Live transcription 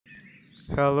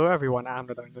Hello everyone, I'm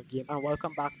the Game and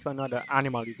welcome back to another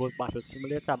Animal Evolved Battle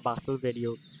Simulator battle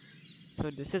video.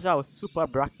 So this is our Super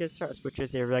Brachiosaurus, which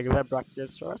is a regular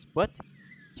Brachiosaurus, but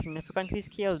significantly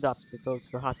scaled up. It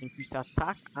also has increased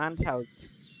attack and health.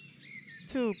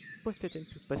 To put it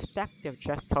into perspective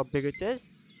just how big it is,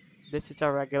 this is a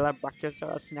regular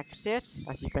Brachiosaurus next to it.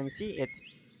 As you can see, it's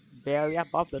barely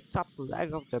above the top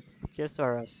leg of the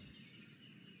Brachiosaurus.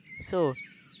 So,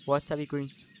 what are we going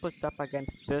to put up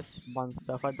against this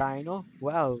monster of a dino?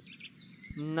 Well,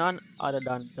 none other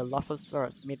than the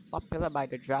Dilophosaurus, made popular by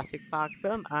the Jurassic Park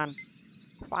film and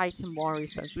quite more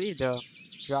recently the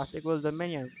Jurassic World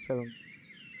Dominion film,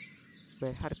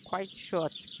 where it had quite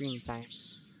short screen time.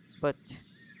 But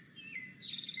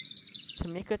to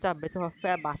make it a bit of a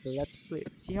fair battle, let's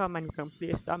see how many we can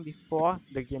place down before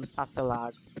the game starts to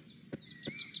lag.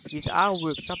 These are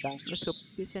workshop dinos, so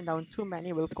placing down too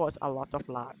many will cause a lot of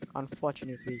lag,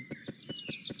 unfortunately.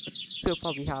 So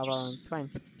far we have around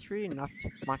 23, not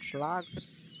much lag.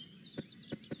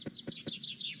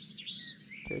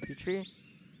 33.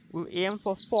 We'll aim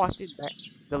for 40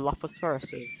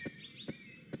 Dilophosauruses.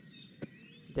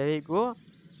 There you go,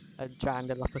 a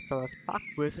giant Dilophosaurus pack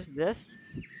versus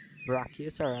this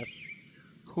Brachiosaurus.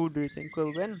 Who do you think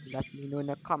will win? Let me know in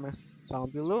the comments down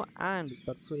below, and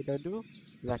without further ado,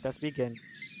 let us begin.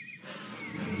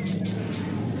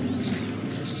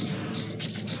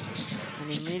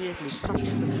 And immediately crush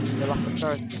the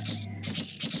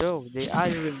Dilophosaurus, though they are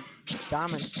doing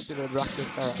damage to the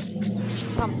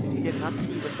Brachiosaurus. Something we did not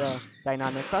see with the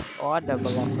Deinonychus or the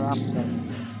Velociraptor.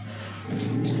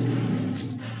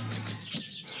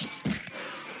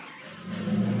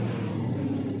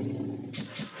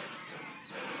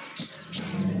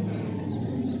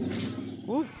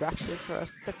 Ooh,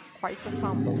 Brachiosaurus took quite a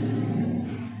tumble.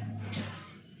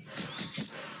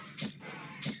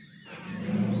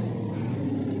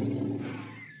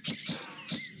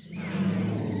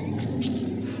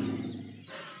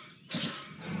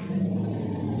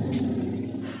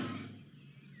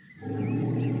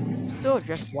 So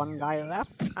just one guy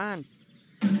left, and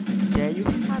there you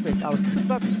have it. Our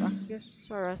Super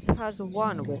Brachiosaurus has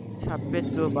won with a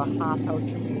bit over half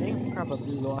health remaining,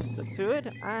 probably lost a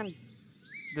third, and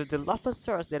the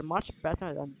Dilophosaurus did much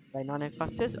better than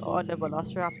Deinonychus or the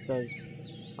Velociraptors,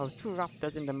 our two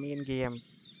raptors in the main game.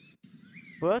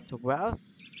 But, well,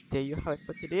 there you have it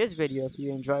for today's video. If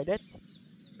you enjoyed it,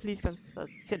 please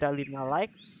consider leaving a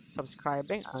like,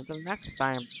 subscribing, and until next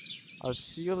time, I'll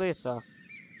see you later.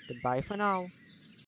 Goodbye for now.